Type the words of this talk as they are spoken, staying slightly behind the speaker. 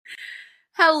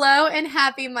Hello and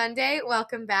happy Monday.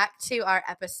 Welcome back to our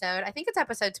episode. I think it's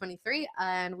episode 23,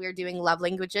 and we're doing love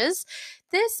languages.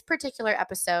 This particular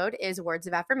episode is words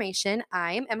of affirmation.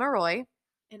 I am Emma Roy.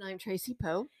 And I'm Tracy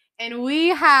Poe. And we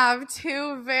have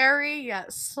two very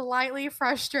yet slightly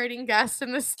frustrating guests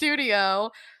in the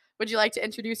studio. Would you like to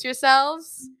introduce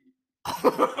yourselves?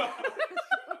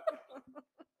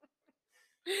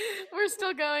 We're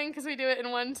still going because we do it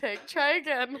in one take. Try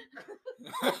again.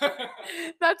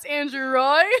 That's Andrew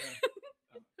Roy.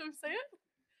 Say it.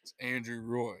 It's Andrew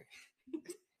Roy.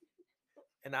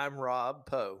 And I'm Rob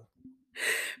Poe.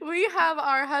 We have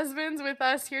our husbands with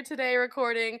us here today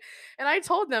recording, and I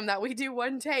told them that we do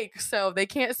one take, so they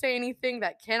can't say anything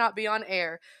that cannot be on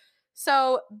air.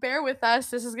 So bear with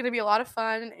us. This is going to be a lot of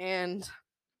fun and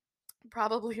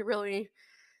probably really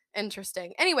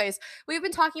interesting. Anyways, we've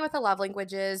been talking about the love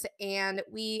languages, and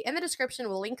we, in the description,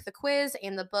 will link the quiz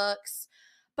and the books.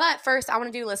 But first, I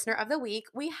want to do Listener of the Week.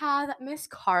 We have Miss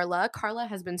Carla. Carla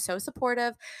has been so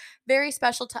supportive, very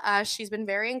special to us. She's been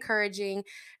very encouraging, and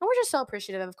we're just so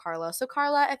appreciative of Carla. So,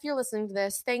 Carla, if you're listening to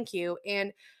this, thank you.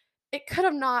 And it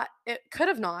couldn't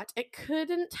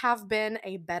have been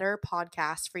a better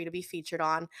podcast for you to be featured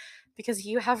on because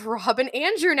you have Rob and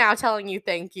Andrew now telling you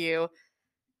thank you.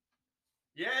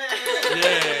 Yay!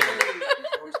 Yay!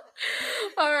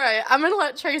 All right, I'm going to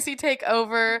let Tracy take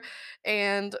over,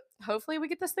 and hopefully we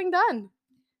get this thing done.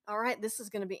 All right, this is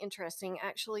going to be interesting.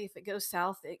 Actually, if it goes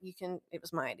south, it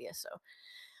was my idea. So,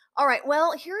 all right,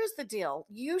 well, here is the deal.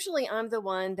 Usually I'm the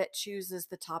one that chooses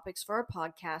the topics for our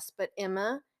podcast, but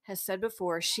Emma has said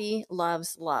before she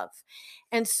loves love.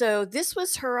 And so this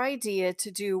was her idea to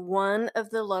do one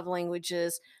of the love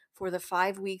languages for the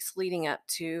 5 weeks leading up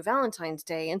to Valentine's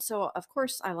Day. And so, of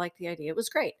course, I liked the idea. It was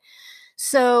great.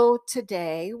 So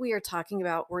today we are talking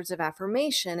about words of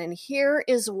affirmation, and here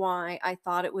is why I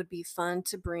thought it would be fun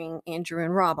to bring Andrew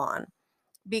and Rob on.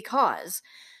 Because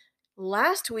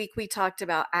last week we talked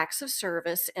about acts of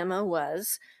service. Emma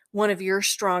was one of your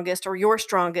strongest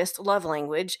love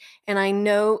language, and I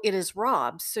know it is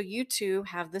Rob's, so you two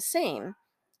have the same.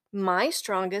 My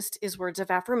strongest is words of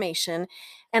affirmation,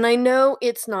 and I know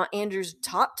it's not Andrew's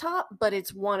top, but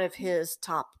it's one of his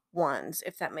top ones,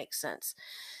 if that makes sense.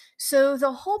 So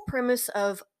the whole premise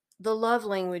of the love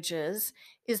languages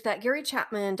is that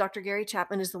Dr. Gary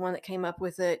Chapman is the one that came up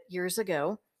with it years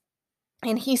ago.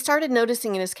 And he started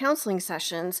noticing in his counseling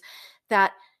sessions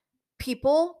that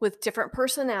people with different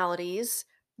personalities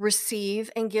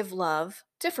receive and give love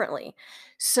differently.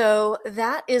 So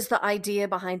that is the idea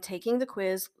behind taking the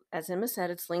quiz. As Emma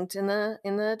said, it's linked in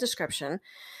the description.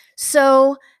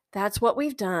 So that's what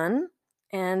we've done.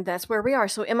 And that's where we are.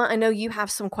 So, Emma, I know you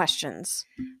have some questions.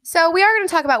 So we are going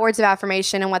to talk about words of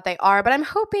affirmation and what they are, but I'm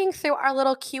hoping through our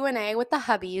little Q&A with the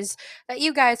hubbies that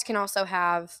you guys can also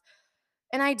have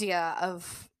an idea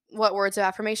of what words of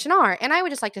affirmation are. And I would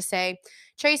just like to say,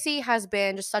 Tracy has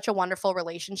been just such a wonderful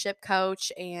relationship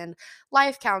coach and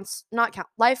life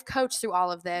coach through all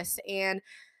of this. And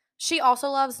she also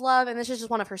loves love, and this is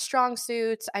just one of her strong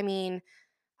suits. I mean,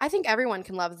 I think everyone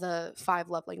can love the 5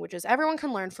 love languages. Everyone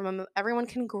can learn from them. Everyone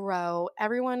can grow.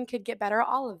 Everyone could get better at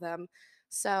all of them.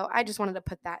 So I just wanted to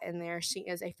put that in there. She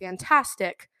is a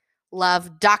fantastic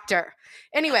love doctor.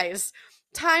 Anyways,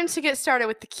 time to get started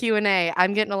with the Q&A.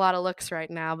 I'm getting a lot of looks right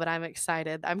now, but I'm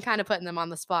excited. I'm kind of putting them on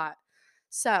the spot.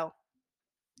 So,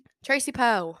 Tracy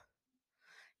Poe,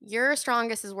 your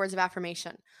strongest is words of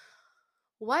affirmation.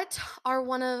 What is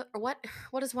one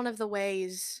of the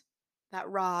ways that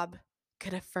Rob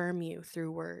could affirm you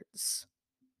through words?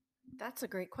 That's a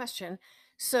great question.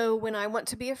 So when I want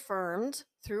to be affirmed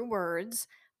through words,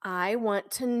 I want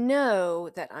to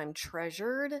know that I'm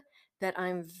treasured, that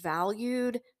I'm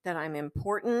valued, that I'm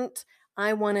important.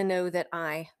 I want to know that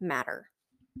I matter.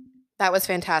 That was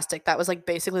fantastic. That was like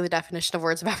basically the definition of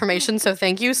words of affirmation. So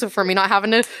thank you. So for me not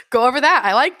having to go over that,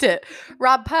 I liked it.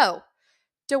 Rob Poe,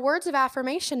 do words of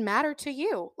affirmation matter to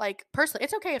you? Like personally,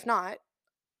 it's okay if not,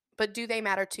 but do they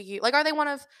matter to you? Like, are they one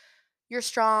of your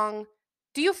strong?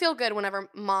 Do you feel good whenever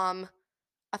mom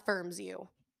affirms you?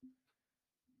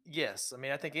 Yes. I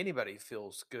mean, I think anybody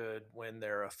feels good when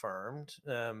they're affirmed.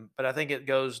 But I think it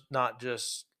goes not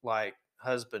just like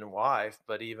husband and wife,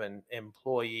 but even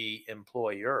employee,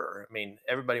 employer. I mean,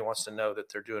 everybody wants to know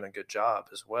that they're doing a good job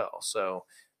as well. So,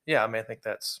 yeah, I mean, I think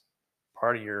that's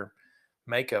part of your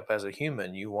makeup as a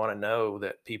human. You want to know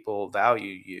that people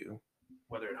value you,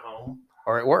 whether at home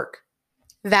or at work.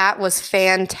 That was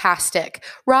fantastic.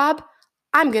 Rob,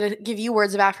 I'm going to give you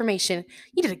words of affirmation.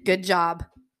 You did a good job.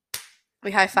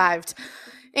 We high-fived.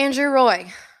 Andrew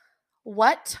Roy,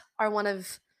 what are one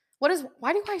of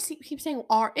why do I keep saying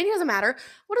are? It doesn't matter.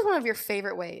 What is one of your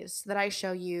favorite ways that I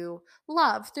show you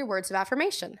love through words of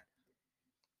affirmation?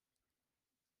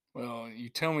 Well, you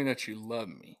tell me that you love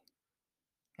me,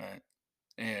 right?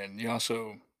 And you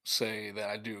also say that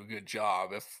I do a good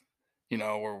job if,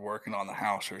 we're working on the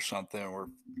house or something, or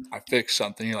I fix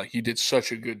something. You're like, you did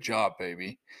such a good job,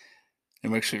 baby. It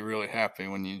makes me really happy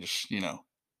when you just,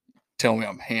 tell me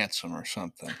I'm handsome or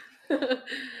something.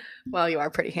 Well, you are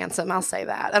pretty handsome. I'll say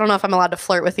that. I don't know if I'm allowed to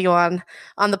flirt with you on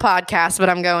the podcast, but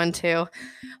I'm going to.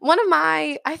 One of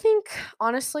my, I think,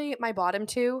 honestly, my bottom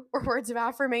two were words of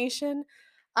affirmation.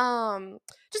 Um,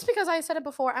 just because I said it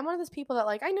before, I'm one of those people that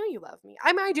like I know you love me.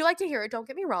 I mean, I do like to hear it. Don't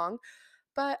get me wrong,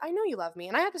 but I know you love me,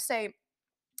 and I have to say,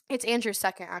 it's Andrew's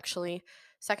second actually,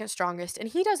 second strongest, and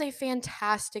he does a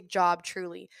fantastic job,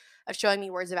 truly, of showing me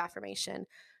words of affirmation.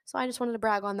 So I just wanted to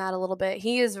brag on that a little bit.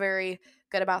 He is very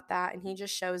good about that, and he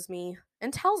just shows me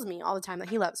and tells me all the time that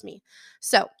he loves me.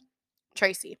 So,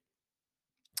 Tracy,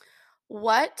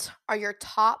 what are your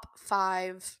top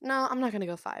five? No, I'm not going to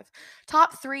go five.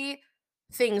 Top three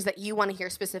things that you want to hear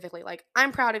specifically. Like,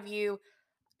 I'm proud of you.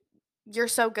 You're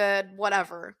so good,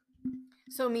 whatever.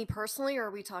 So, me personally, or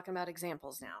are we talking about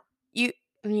examples now?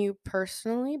 You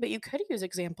personally, but you could use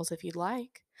examples if you'd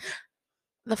like.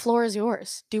 The floor is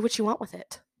yours. Do what you want with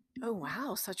it. Oh,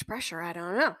 wow, such pressure. I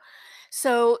don't know.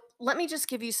 So, let me just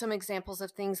give you some examples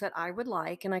of things that I would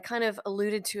like. And I kind of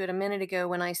alluded to it a minute ago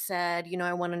when I said,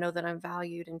 I want to know that I'm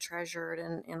valued and treasured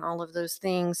and all of those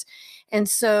things. And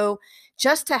so,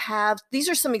 just to have these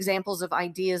are some examples of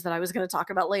ideas that I was going to talk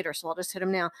about later. So, I'll just hit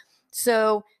them now.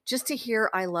 So, just to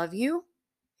hear I love you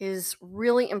is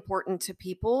really important to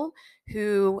people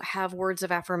who have words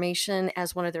of affirmation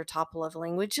as one of their top love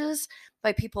languages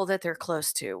by people that they're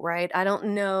close to, right? I don't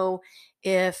know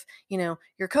if,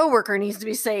 your coworker needs to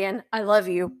be saying, I love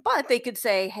you, but they could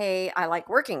say, hey, I like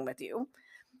working with you.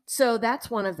 So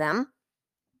that's one of them.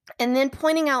 And then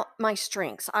pointing out my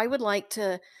strengths. I would like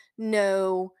to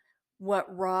know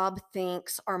what Rob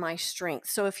thinks are my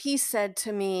strengths. So if he said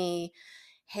to me,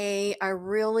 hey, I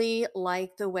really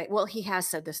like the way, well, he has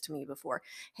said this to me before.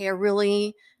 Hey, I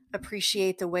really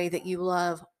appreciate the way that you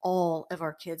love all of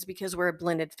our kids because we're a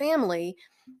blended family.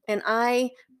 And I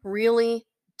really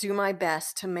do my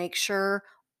best to make sure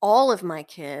all of my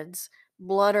kids,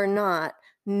 blood or not,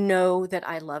 know that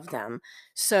I love them.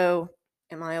 So,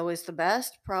 am I always the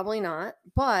best? Probably not,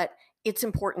 but it's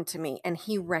important to me. And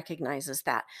he recognizes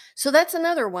that. So, that's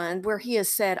another one where he has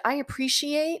said, I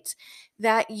appreciate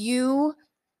that you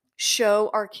show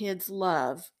our kids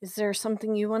love. Is there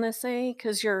something you want to say?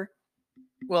 Because you're,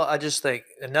 Well, I just think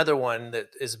another one that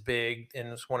is big and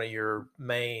it's one of your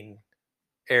main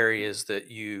areas that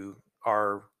you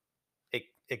are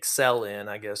excel in,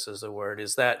 I guess is the word,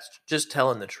 is that just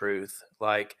telling the truth.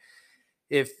 Like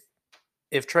if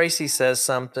Tracy says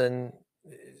something,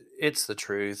 it's the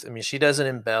truth. I mean, she doesn't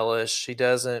embellish, she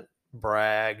doesn't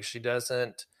brag, she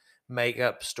doesn't make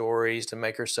up stories to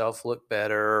make herself look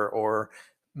better or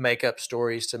make up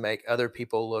stories to make other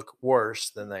people look worse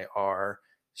than they are.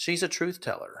 She's a truth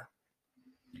teller.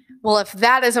 Well, if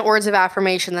that isn't words of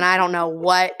affirmation, then I don't know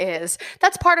what is.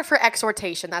 That's part of her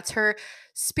exhortation. That's her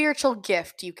spiritual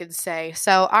gift, you could say.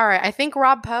 So, all right, I think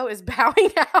Rob Poe is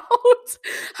bowing out.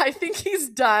 I think he's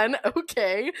done.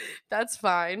 Okay, that's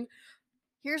fine.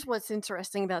 here's what's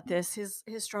interesting about this. His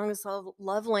strongest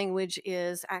love language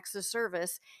is acts of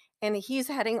service. And he's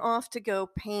heading off to go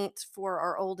paint for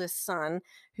our oldest son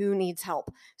who needs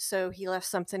help. So he left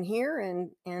something here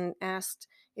and asked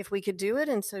if we could do it.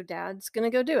 And so dad's going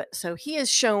to go do it. So he is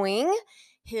showing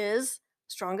his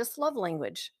strongest love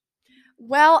language.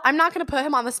 Well, I'm not going to put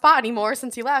him on the spot anymore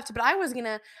since he left, but I was going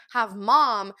to have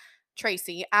mom,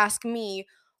 Tracy, ask me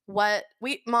what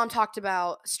mom talked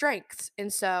about strengths.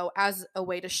 And so, as a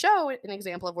way to show an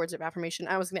example of words of affirmation,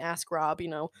 I was going to ask Rob,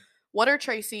 what are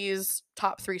Tracy's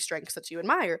top three strengths that you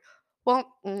admire?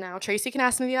 Well, now Tracy can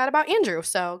ask me that about Andrew.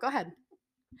 So, go ahead.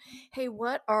 Hey,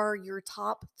 what are your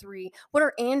top three? What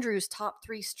are Andrew's top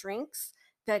three strengths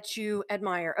that you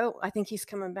admire? Oh, I think he's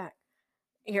coming back.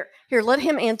 Here, let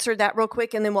him answer that real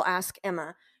quick and then we'll ask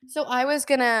Emma. So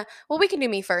we can do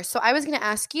me first. So I was gonna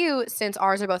ask you, since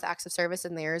ours are both acts of service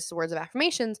and theirs words of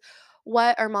affirmations,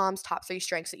 what are mom's top three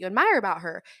strengths that you admire about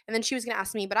her? And then she was gonna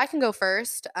ask me, but I can go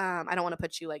first. I don't want to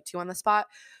put you like too on the spot.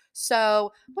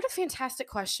 So what a fantastic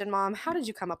question, mom. How did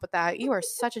you come up with that? You are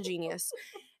such a genius.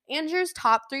 Andrew's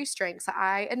top three strengths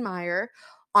I admire,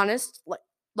 honest,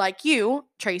 like you,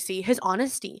 Tracy, his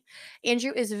honesty.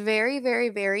 Andrew is very, very,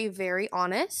 very, very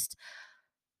honest.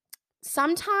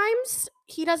 Sometimes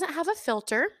he doesn't have a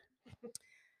filter.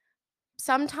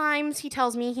 Sometimes he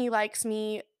tells me he likes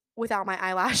me without my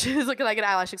eyelashes. Look, I get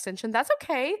eyelash extension. That's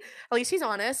okay. At least he's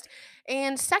honest.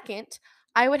 And second,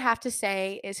 I would have to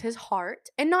say is his heart.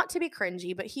 And not to be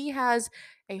cringy, but he has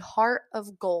a heart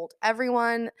of gold.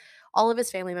 Everyone, all of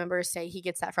his family members say he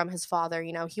gets that from his father.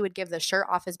 You know, he would give the shirt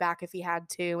off his back if he had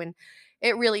to. And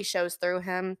it really shows through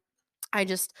him. I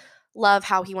just love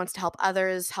how he wants to help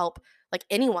others, help like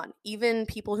anyone, even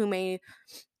people who may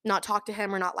not talk to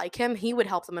him or not like him. He would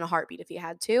help them in a heartbeat if he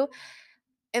had to.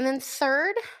 And then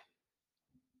third,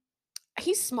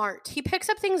 he's smart. He picks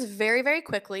up things very, very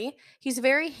quickly. He's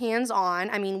very hands-on.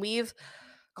 I mean, we've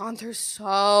gone through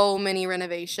so many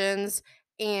renovations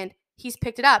and he's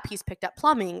picked it up. He's picked up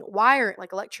plumbing, wire,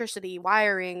 like electricity,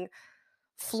 wiring,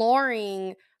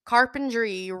 flooring,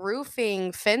 carpentry,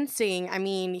 roofing, fencing. I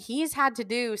mean, he's had to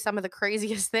do some of the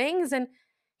craziest things and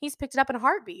he's picked it up in a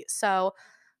heartbeat. So,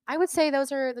 I would say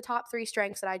those are the top 3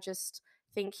 strengths that I just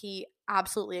think he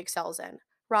absolutely excels in.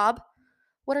 Rob,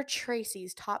 what are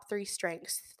Tracy's top 3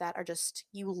 strengths that are just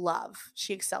you love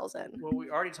she excels in? Well,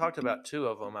 we already talked about two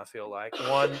of them. I feel like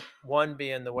one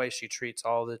being the way she treats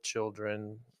all the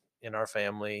children in our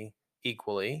family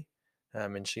equally,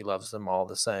 and she loves them all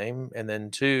the same. And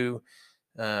then two,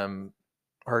 um,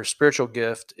 her spiritual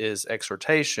gift is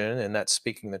exhortation, and that's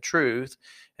speaking the truth.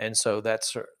 And so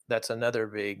that's another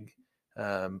big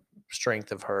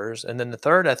strength of hers. And then the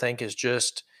third, I think, is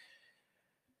just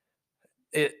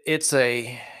it's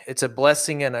a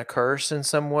blessing and a curse in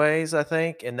some ways, I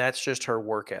think, and that's just her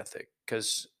work ethic,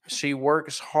 because she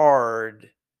works hard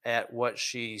at what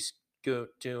she's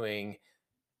doing,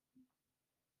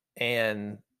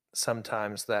 and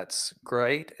sometimes that's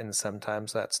great and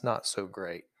sometimes that's not so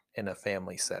great in a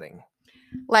family setting.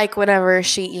 Like whenever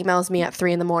she emails me at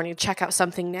 3 a.m, check out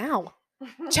something now.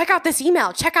 Check out this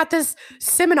email, check out this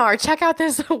seminar, check out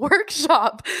this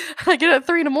workshop. I get at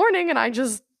 3 a.m and I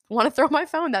just want to throw my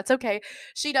phone. That's okay.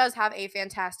 She does have a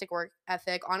fantastic work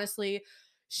ethic. Honestly,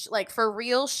 like for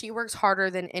real, she works harder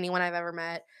than anyone I've ever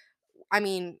met. I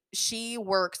mean, she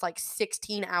works like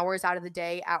 16 hours out of the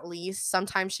day at least.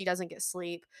 Sometimes she doesn't get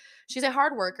sleep. She's a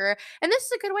hard worker. And this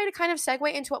is a good way to kind of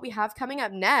segue into what we have coming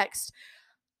up next.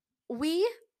 We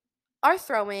are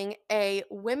throwing a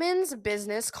women's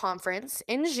business conference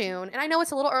in June. And I know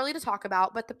it's a little early to talk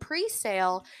about, but the pre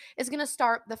sale is going to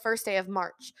start the first day of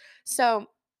March. So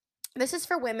this is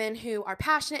for women who are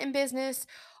passionate in business,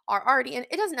 are already in.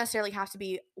 It doesn't necessarily have to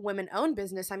be women owned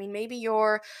business. I mean, maybe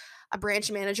you're a branch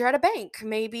manager at a bank.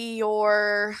 Maybe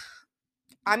you're,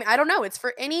 I mean, I don't know. It's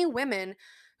for any women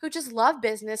who just love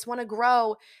business, want to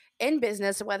grow in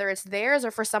business, whether it's theirs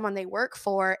or for someone they work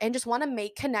for, and just want to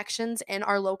make connections in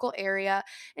our local area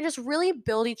and just really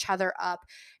build each other up.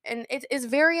 And it is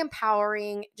very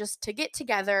empowering just to get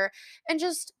together and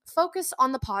just focus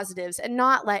on the positives and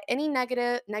not let any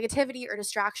negativity or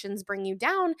distractions bring you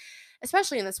down,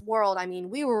 especially in this world. I mean,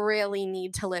 we really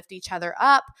need to lift each other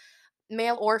up,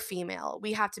 male or female.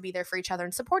 We have to be there for each other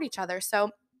and support each other. So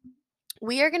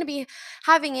we are going to be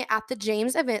having it at the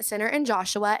James Event Center in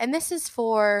Joshua, and this is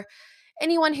for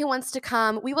anyone who wants to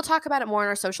come. We will talk about it more on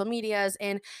our social medias,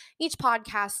 and each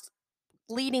podcast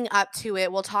leading up to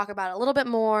it, we'll talk about it a little bit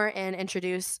more and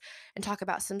introduce and talk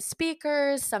about some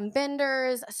speakers, some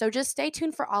vendors. So just stay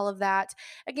tuned for all of that.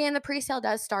 Again, the pre-sale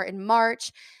does start in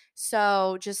March,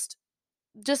 so just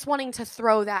wanting to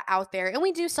throw that out there. And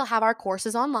we do still have our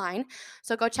courses online,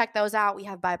 so go check those out. We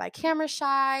have Bye Bye Camera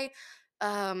Shy,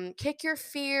 Kick Your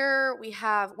Fear.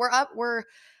 We're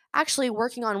actually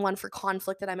working on one for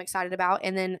conflict that I'm excited about,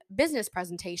 and then business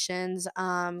presentations.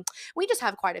 We just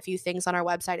have quite a few things on our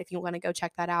website if you want to go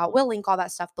check that out. We'll link all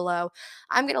that stuff below.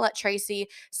 I'm going to let Tracy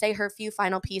say her few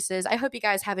final pieces. I hope you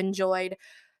guys have enjoyed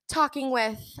talking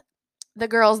with the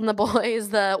girls and the boys,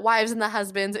 the wives and the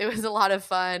husbands. It was a lot of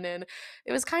fun, and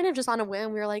it was kind of just on a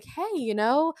whim. We were like, hey,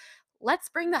 let's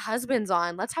bring the husbands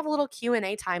on. Let's have a little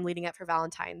Q&A time leading up for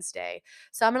Valentine's Day.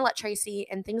 So I'm going to let Tracy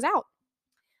end things out.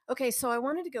 Okay, so I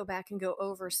wanted to go back and go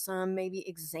over some maybe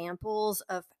examples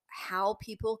of how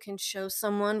people can show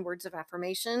someone words of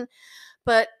affirmation.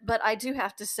 But I do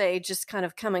have to say, just kind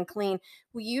of coming clean,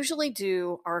 we usually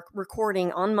do our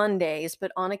recording on Mondays,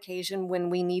 but on occasion when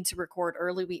we need to record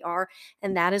early, we are.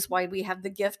 And that is why we have the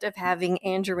gift of having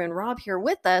Andrew and Rob here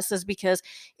with us, is because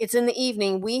it's in the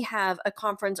evening. We have a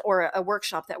conference or a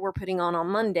workshop that we're putting on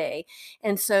Monday.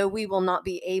 And so we will not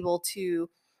be able to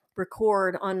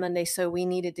record on Monday, so we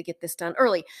needed to get this done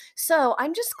early. So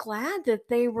I'm just glad that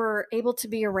they were able to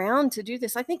be around to do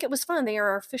this. I think it was fun. They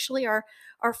are officially our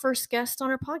first guest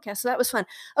on our podcast, so that was fun.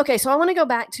 Okay, so I want to go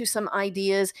back to some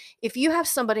ideas. If you have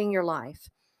somebody in your life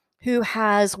who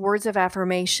has words of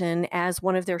affirmation as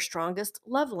one of their strongest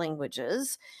love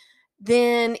languages,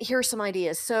 then here's some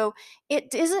ideas. So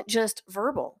it isn't just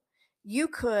verbal. You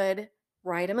could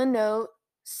write them a note,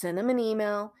 send them an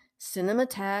email, send them a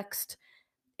text.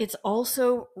 It's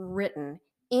also written.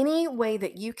 Any way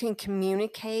that you can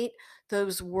communicate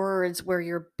those words where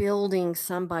you're building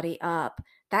somebody up,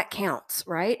 that counts,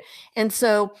 right? And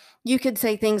so you could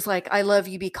say things like, I love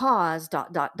you because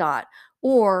dot, dot, dot.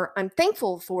 Or I'm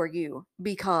thankful for you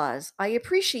because I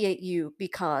appreciate you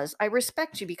because I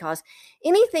respect you because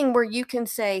anything where you can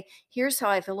say, here's how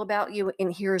I feel about you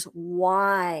and here's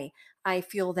why I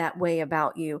feel that way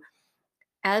about you.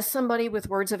 As somebody with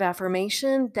words of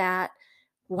affirmation, that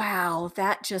wow,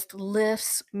 that just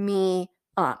lifts me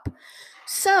up.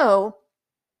 So,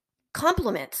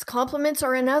 compliments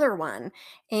are another one.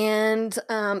 And,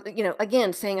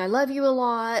 again, saying I love you a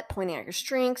lot, pointing out your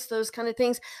strengths, those kind of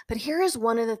things. But here is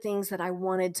one of the things that I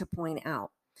wanted to point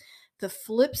out. The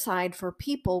flip side for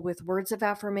people with words of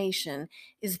affirmation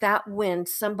is that when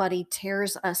somebody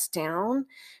tears us down,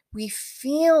 we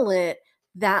feel it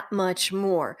that much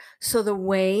more. So the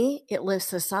way it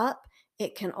lifts us up,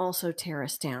 it can also tear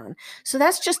us down. So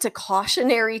that's just a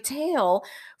cautionary tale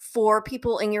for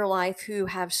people in your life who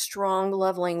have strong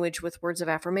love language with words of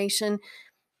affirmation.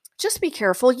 Just be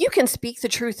careful. You can speak the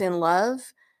truth in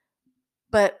love,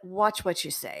 but watch what you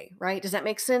say, right? Does that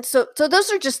make sense? So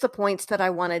those are just the points that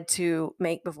I wanted to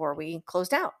make before we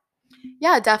closed out.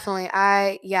 Yeah, definitely.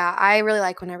 I really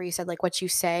like whenever you said like what you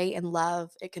say in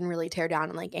love, it can really tear down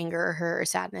in like anger or hurt or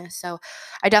sadness. So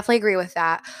I definitely agree with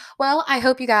that. Well, I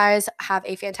hope you guys have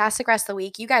a fantastic rest of the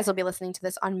week. You guys will be listening to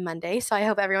this on Monday. So I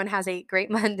hope everyone has a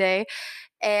great Monday.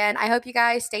 And I hope you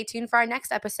guys stay tuned for our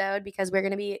next episode because we're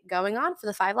going to be going on for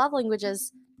the 5 love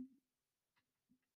languages.